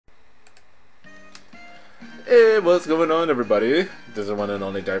Hey, what's going on, everybody? This is one and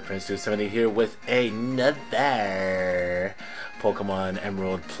only Dark Prince 270 here with another Pokemon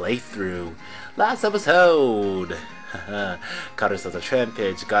Emerald playthrough. Last episode, got ourselves a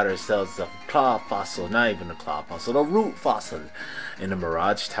Trampage, got ourselves a Claw Fossil, not even a Claw Fossil, a Root Fossil in the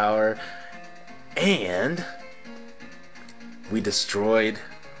Mirage Tower, and we destroyed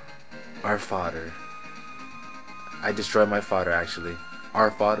our fodder. I destroyed my fodder, actually. Our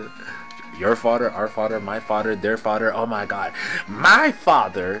fodder. Your father, our father, my father, their father. Oh my god. My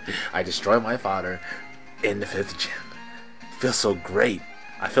father. I destroyed my father in the 5th gym. Feels so great.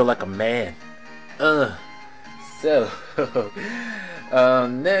 I feel like a man. So,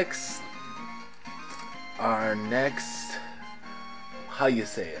 next. Our next. How you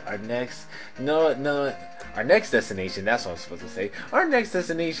say it? Our next. No. Our next destination. That's what I'm supposed to say. Our next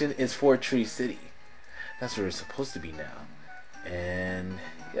destination is Fort Tree City. That's where we're supposed to be now. And,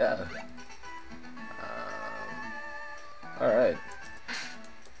 yeah. Alright.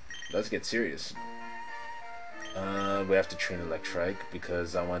 Let's get serious. We have to train Electrike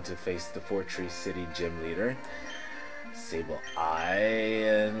because I want to face the Fort Tree City gym leader. Sable Eye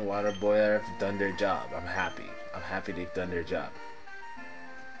and Water Boy have done their job. I'm happy. I'm happy they've done their job.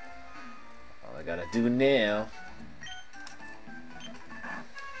 All I gotta do now.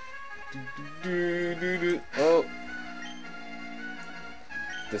 Oh.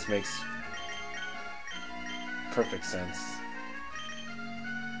 This makes perfect sense.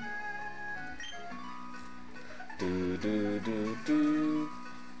 I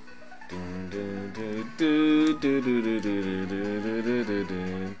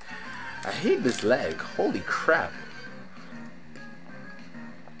hate this lag. Holy crap.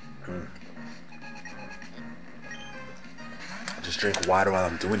 I'll just drink water while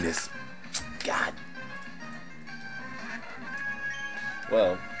I'm doing this. God.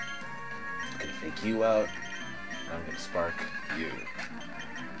 Well, I'm gonna fake you out. I'm gonna spark you.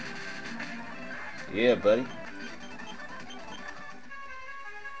 Yeah, buddy.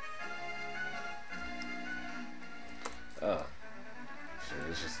 Oh.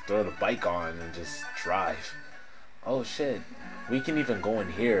 Let's just throw the bike on and just drive. Oh shit. We can even go in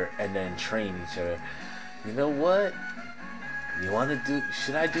here and then train each other. You know what? You wanna do...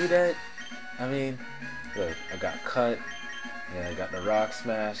 Should I do that? I mean, look, I got cut. Yeah, I got the rock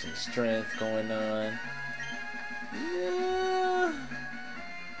smash and strength going on. Yeah.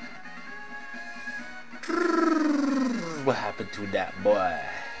 What happened to that boy?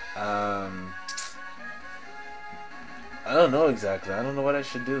 I don't know exactly. I don't know what I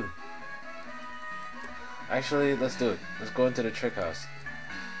should do. Actually, let's do it. Let's go into the trick house.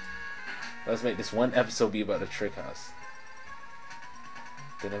 Let's make this one episode be about the trick house.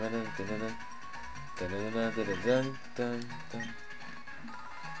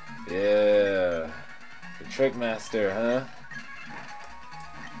 Yeah. The Trick Master, huh?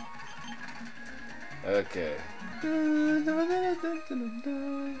 Okay.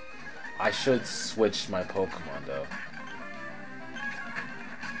 I should switch my Pokemon though.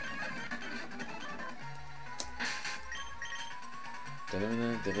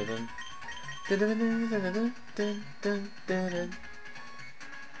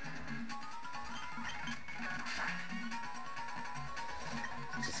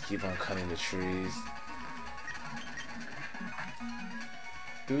 Just keep on cutting the trees.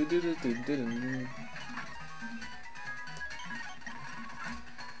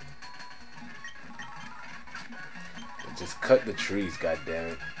 Just cut the trees,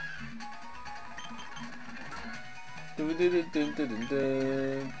 goddammit.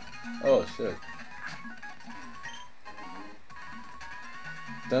 Oh shit.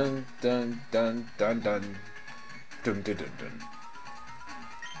 Dun dun dun dun dun. Dun dun dun dun.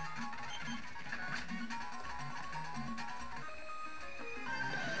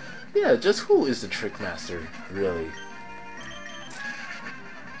 Yeah, just who is the Trick Master, really?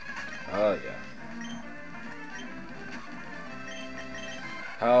 Oh yeah.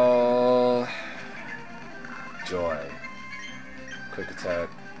 How... Joy. Quick attack.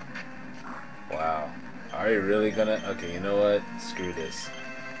 Wow. Are you really gonna... Okay, you know what? Screw this.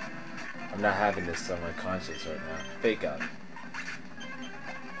 I'm not having this on my conscience right now. Fake out.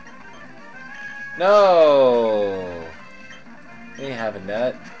 No! We ain't having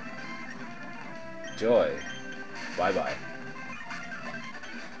that. Joy. Bye-bye.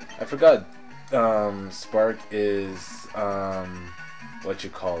 I forgot. Spark is... what you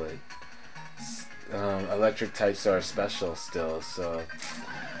call it? Electric types are special still, so...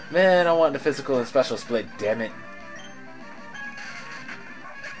 Man, I want the physical and special split, damn it.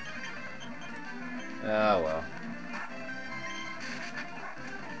 Ah, well.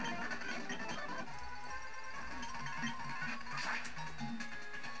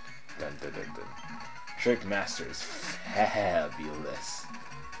 Trick Master is fabulous.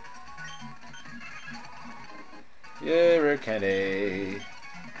 Yeah, Rare Candy.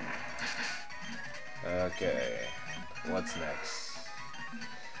 Okay, what's next?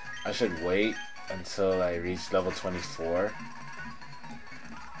 I should wait until I reach level 24.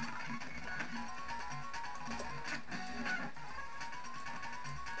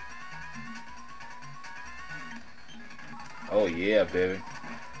 Oh yeah, baby.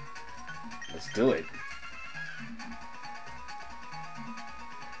 Let's do it.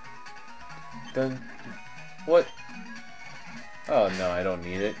 Done. What? Oh no, I don't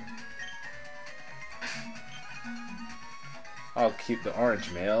need it. I'll keep the orange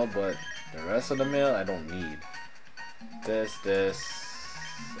mail, but the rest of the mail I don't need. This.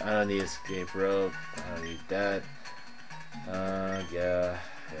 I don't need escape rope. I don't need that. Yeah.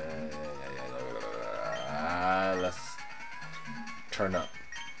 Let's turn up.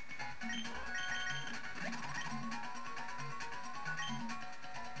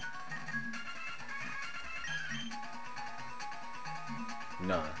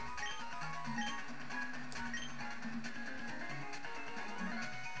 Nah.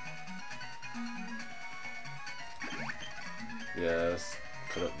 Yeah, let's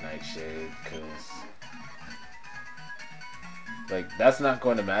put up Nightshade, because like that's not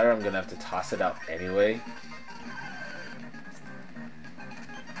going to matter. I'm gonna have to toss it out anyway.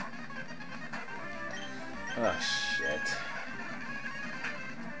 Oh shit.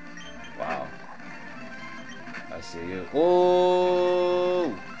 Wow. I see you.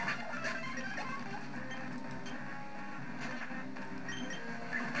 Oh!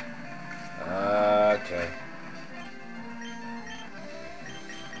 Okay.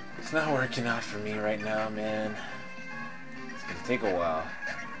 It's not working out for me right now, man. It's gonna take a while.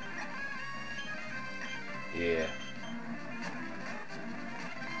 Yeah.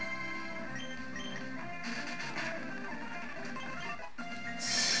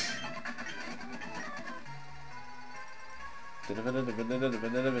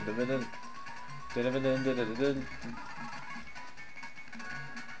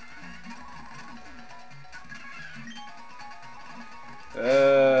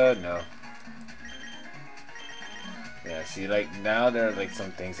 No. Yeah, see, like, now there are, like,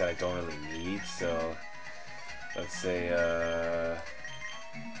 some things that I don't really need, so... Let's say,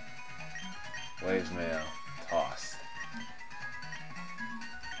 Waves Mail. Toss.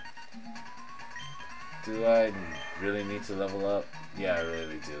 Do I really need to level up? Yeah, I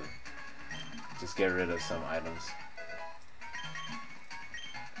really do. Just get rid of some items.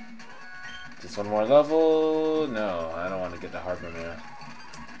 Just one more level? No, I don't want to get the Harbor Mail.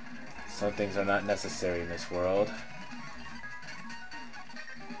 Some things are not necessary in this world.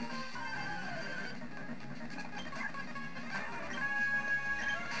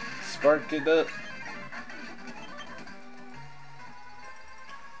 Spark it up.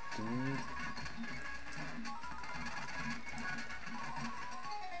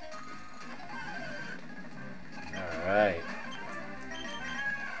 Alright.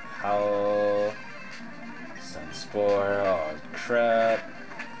 Howl. Sunspore. Oh, crap.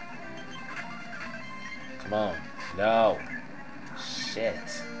 Come on. No. Shit.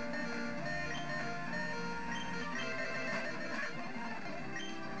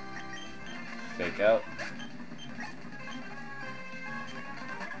 Fake out.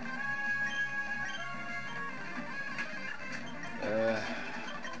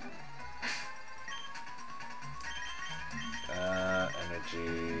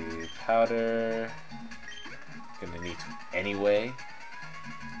 Energy powder. Gonna need to anyway.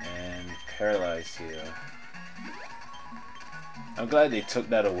 And paralyze heal. I'm glad they took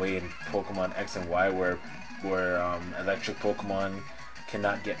that away in Pokemon X and Y, where electric Pokemon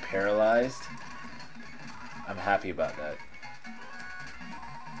cannot get paralyzed. I'm happy about that.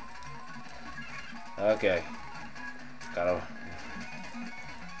 Okay. Gotta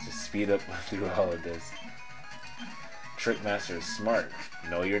just speed up through all of this. Trick Master is smart.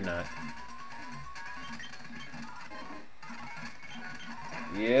 No, you're not.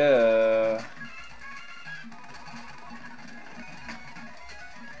 Yeah.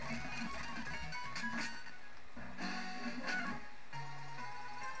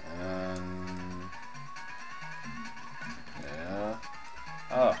 Yeah.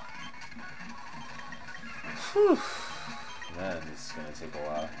 Oh. Whew. Man, this is gonna take a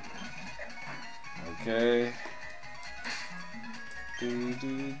while. Okay. Do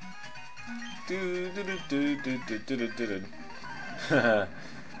do do do do do do do do do.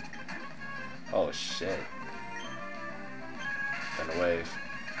 Oh shit. Gonna wave.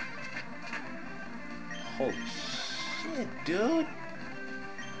 Holy shit, dude.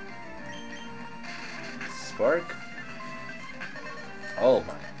 Spark? Oh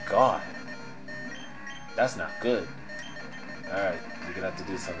my god. That's not good. Alright, you're gonna have to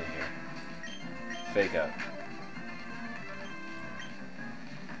do something here. Fake out.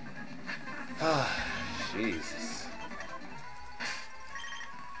 Jesus.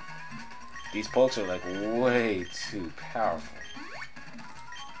 These pokes are like way too powerful.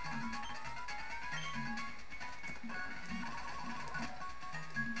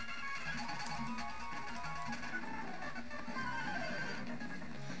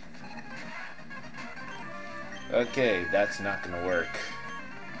 Okay, that's not gonna work.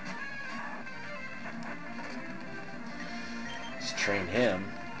 Let's train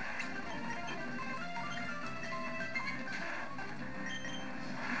him.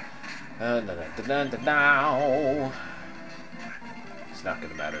 It's not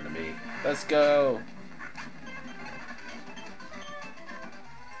gonna matter to me. Let's go.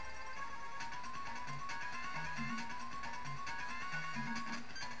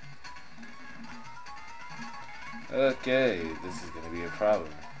 Okay, this is gonna be a problem.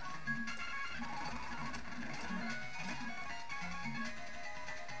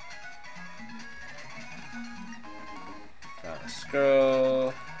 Trying to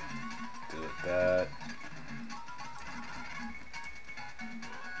scroll. Do it that.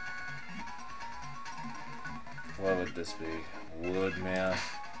 What would this be? Wood mail.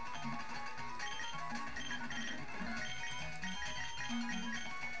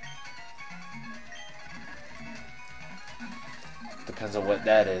 Depends on what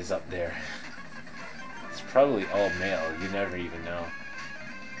that is up there. It's probably all male. You never even know.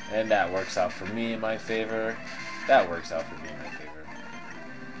 And that works out for me in my favor. That works out for me in my favor.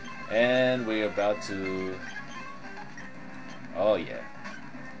 And we're about to... Oh yeah.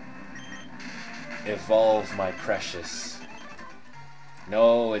 Evolve my precious.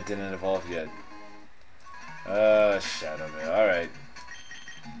 No, it didn't evolve yet. Shadow Mail. Alright.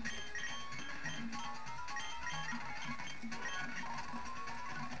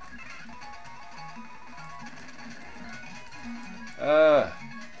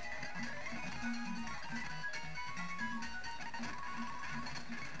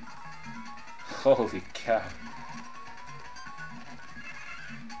 Holy cow.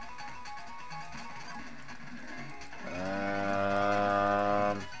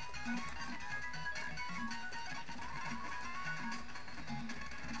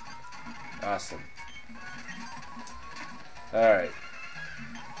 Awesome. Alright.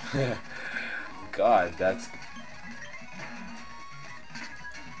 God, that's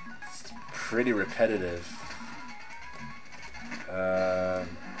pretty repetitive.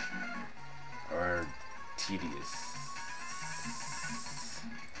 Or tedious.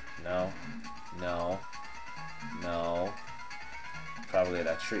 No. No. No. Probably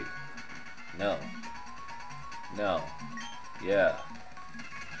that tree. No. No. Yeah.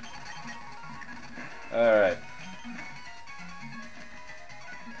 Alright.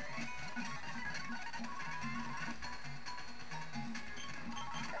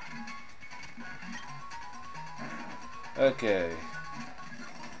 Okay.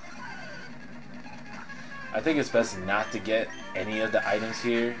 I think it's best not to get any of the items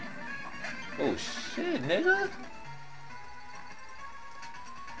here. Oh shit, nigga.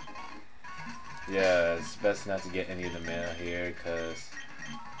 Yeah, it's best not to get any of the mail here, because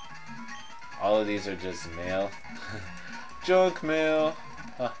all of these are just mail. Junk mail.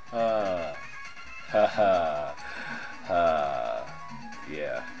 Ha ha. Ha ha. Ha.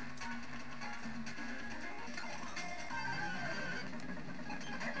 Yeah.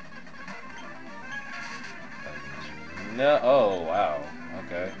 No. Oh, wow.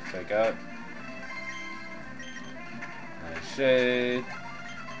 Okay. Check out. Nice shade.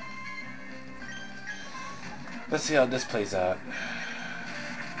 Let's see how this plays out.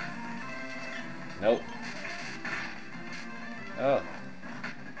 Nope. Oh.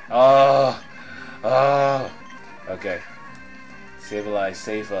 Oh. Oh. Okay. Sableye,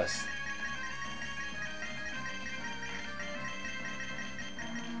 save us.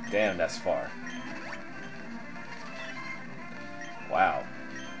 Damn, that's far. Wow.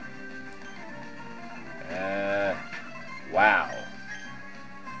 Wow.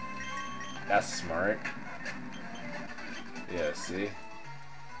 That's smart. Yeah, see?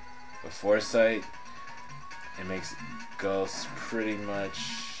 With Foresight, it makes Ghosts pretty much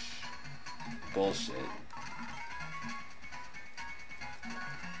bullshit.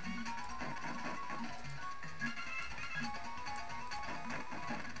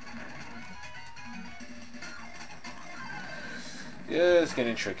 Yeah, it's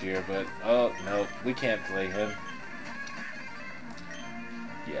getting trickier, but oh no, we can't play him.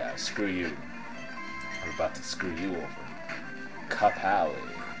 Yeah, screw you. I'm about to screw you over. Kapowie.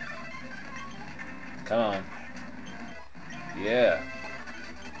 Come on. Yeah.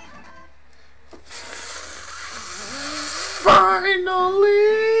 Finally!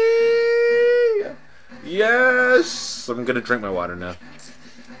 Yes! I'm gonna drink my water now.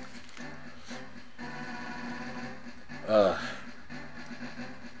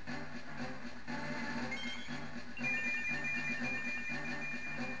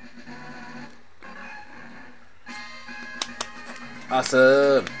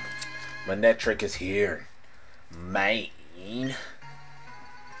 Awesome! Manectric is here. Main.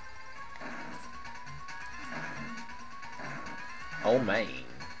 Oh, main.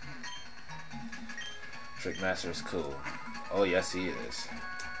 Trickmaster is cool. Oh, yes, he is.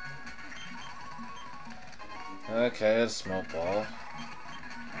 Okay, a smoke ball.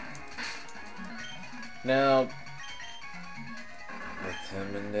 Now, with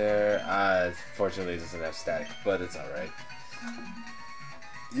him in there, fortunately, it doesn't have static, but it's alright.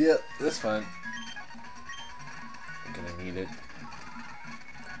 Yep, that's fine. I'm gonna need it.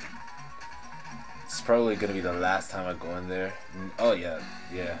 It's probably gonna be the last time I go in there. Oh yeah,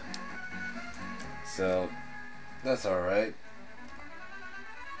 yeah. So that's all right.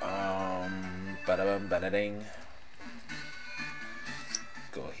 Bada-bum, bada-ding.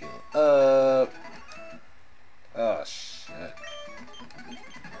 Go heal up. Oh shit.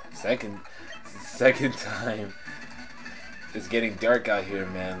 Second time. It's getting dark out here,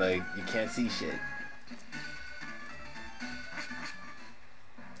 man. Like, you can't see shit.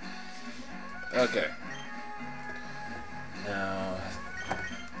 Okay. Now,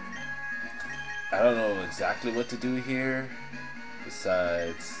 I don't know exactly what to do here.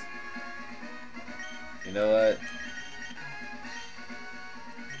 Besides, you know what?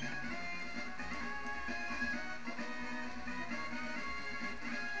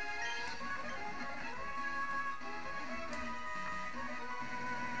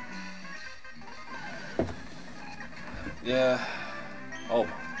 Yeah. Oh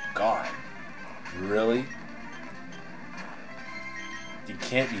my god. Really? You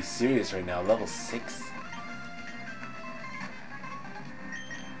can't be serious right now. Level 6?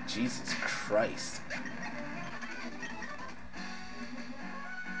 Jesus Christ.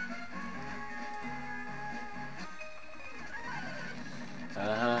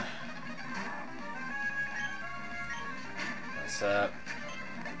 Uh-huh. What's up?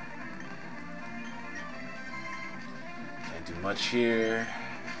 Can't do much here.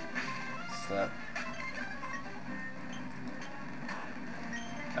 What's up?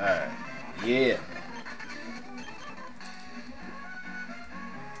 Alright. Yeah.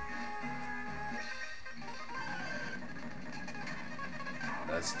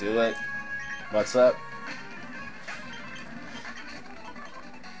 Let's do it. What's up?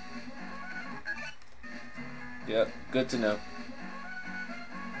 Yep, good to know.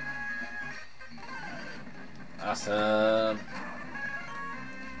 Awesome.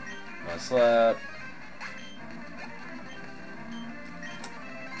 What's up?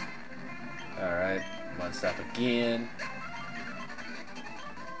 Alright, one stop again.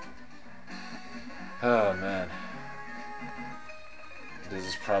 Oh man. This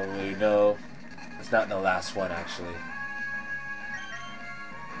is probably, no, it's not the last one actually.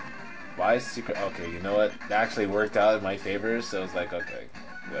 Why is secret? Okay, you know what? That actually worked out in my favor, so it's like, okay,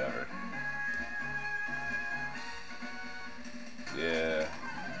 whatever. Yeah.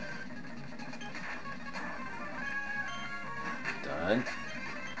 Done.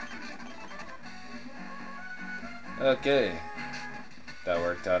 Okay. That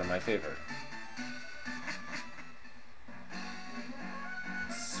worked out in my favor.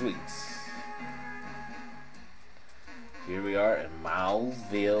 Sweet. Here we are in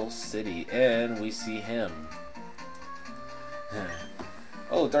Mauville City, and we see him.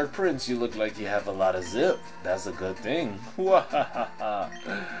 Oh, Dark Prince, you look like you have a lot of zip. That's a good thing.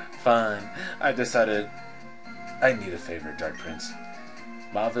 Fine. I decided I need a favor, Dark Prince.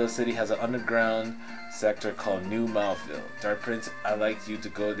 Mauville City has an underground sector called New Mauville. Dark Prince, I'd like you to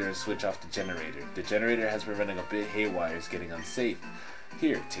go there and switch off the generator. The generator has been running a bit haywire. It's getting unsafe.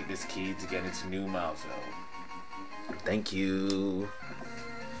 Here, take this key to get into New Mauville. Thank you.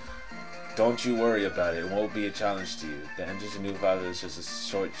 Don't you worry about it. It won't be a challenge to you. The entrance to New Mauville is just a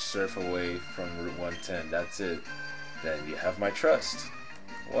short surf away from Route 110. That's it. Then you have my trust.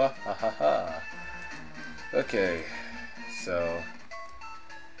 Wahahaha. Okay, so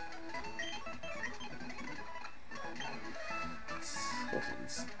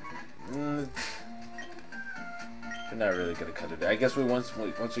we're not really gonna cut it there. I guess once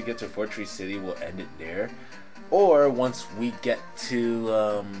we get to Fortree City, we'll end it there. Or once we get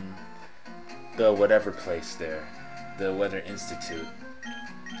to the whatever place there, the Weather Institute,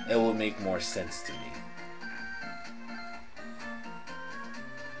 it will make more sense to me.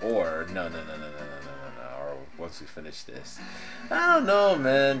 Or no. Or once we finish this, I don't know,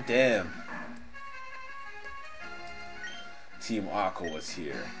 man. Damn. Team Aqua was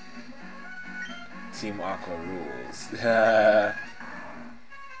here. Team Aqua rules.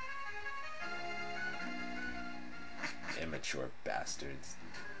 Immature bastards.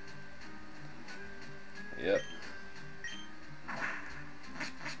 Yep.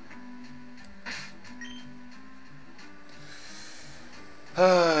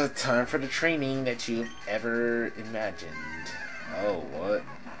 Time for the training that you've ever imagined. Oh, what?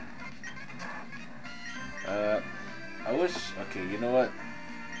 I wish... Okay, you know what?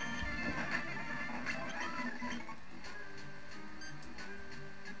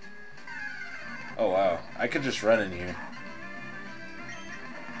 Oh, wow. I could just run in here.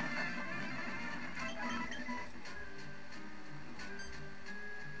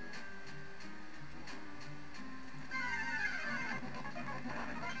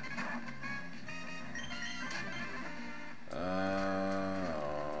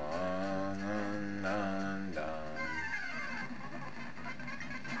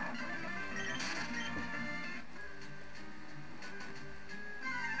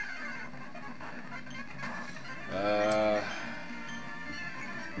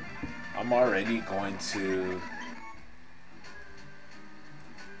 I'm already going to...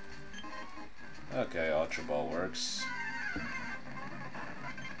 Okay, Ultra Ball works.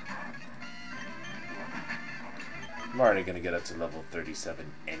 I'm already going to get up to level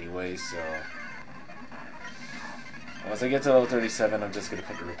 37 anyway, so... Once I get to level 37, I'm just going to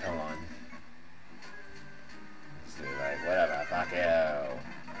put the repel on. So like, whatever, fuck you.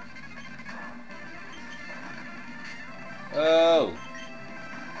 Oh!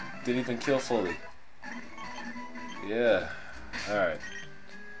 Didn't even kill fully. Yeah. Alright.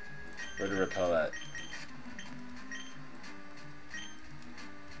 Where to repel at?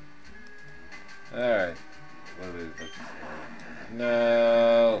 Alright. What are we looking for?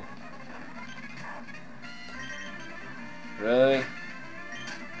 No! Really?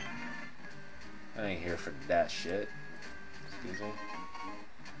 I ain't here for that shit. Excuse me.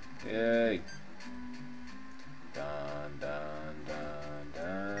 Yay. Dun dun dun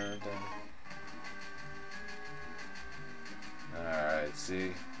dun dun. Alright,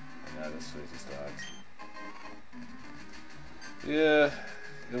 see? Now this switches dogs. Yeah,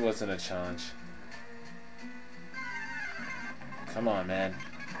 it wasn't a challenge. Come on, man.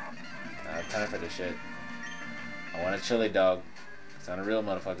 I have time for this shit. I want a chili dog. It's not a real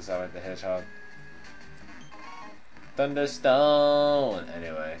motherfucker, so I like the hedgehog. Thunderstone!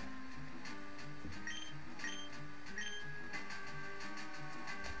 Anyway.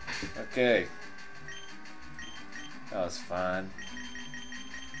 Okay. That was fun.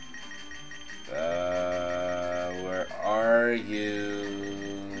 Where are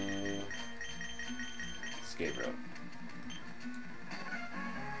you? Escape rope.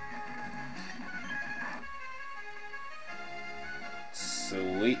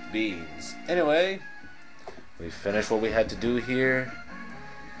 Sweet beans. Anyway, we finished what we had to do here.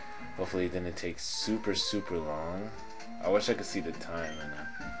 Hopefully it didn't take super long. I wish I could see the time.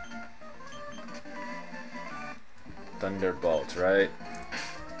 Thunderbolt, right?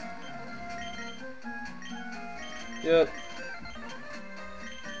 Yep.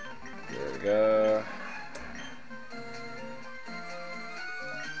 There we go.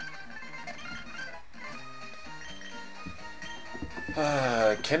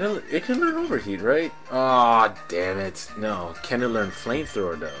 It can learn overheat, right? Aw, oh, damn it. No, can it learn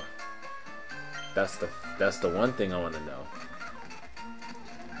flamethrower though? That's the one thing I want to know.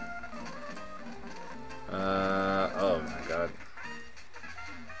 Oh my god.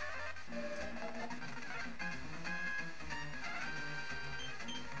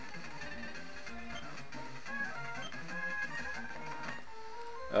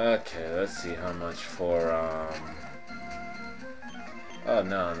 Okay, let's see how much for, Oh,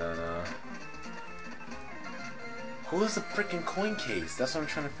 no. Who is the freaking coin case? That's what I'm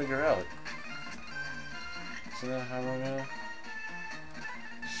trying to figure out. Is that how I know?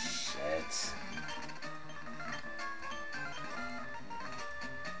 Shit.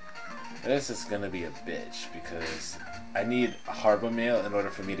 This is gonna be a bitch because I need a harbor mail in order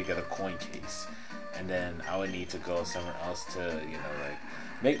for me to get a coin case. And then I would need to go somewhere else to, you know, like,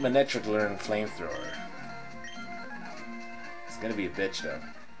 make Manectric learn flamethrower. It's gonna be a bitch though.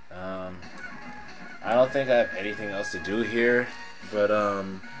 I don't think I have anything else to do here, but oh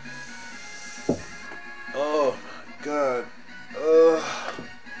my god.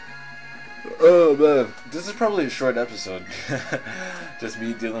 Oh man, this is probably a short episode. Just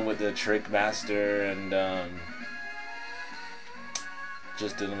me dealing with the Trick Master and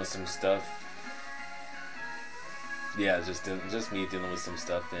just dealing with some stuff. Yeah, just me dealing with some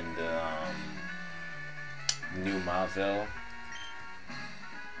stuff in the New Mauville.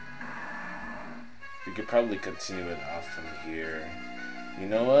 We could probably continue it off from here. You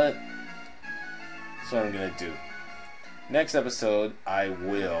know what? That's what I'm gonna do. Next episode, I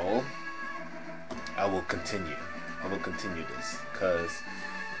will continue. I will continue this, cause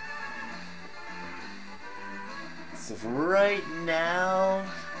so for right now,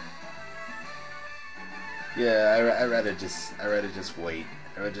 yeah, I rather just wait.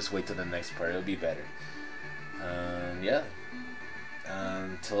 I rather just wait till the next part. It'll be better. Yeah.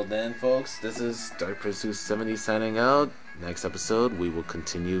 Until then, folks, this is Dark Pursuit 70 signing out. Next episode, we will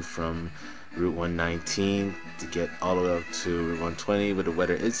continue from Route 119 to get all the way up to Route 120 with the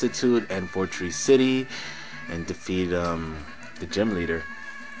Weather Institute and Fort Tree City and defeat the gym leader.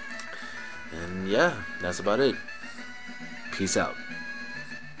 And yeah, that's about it. Peace out.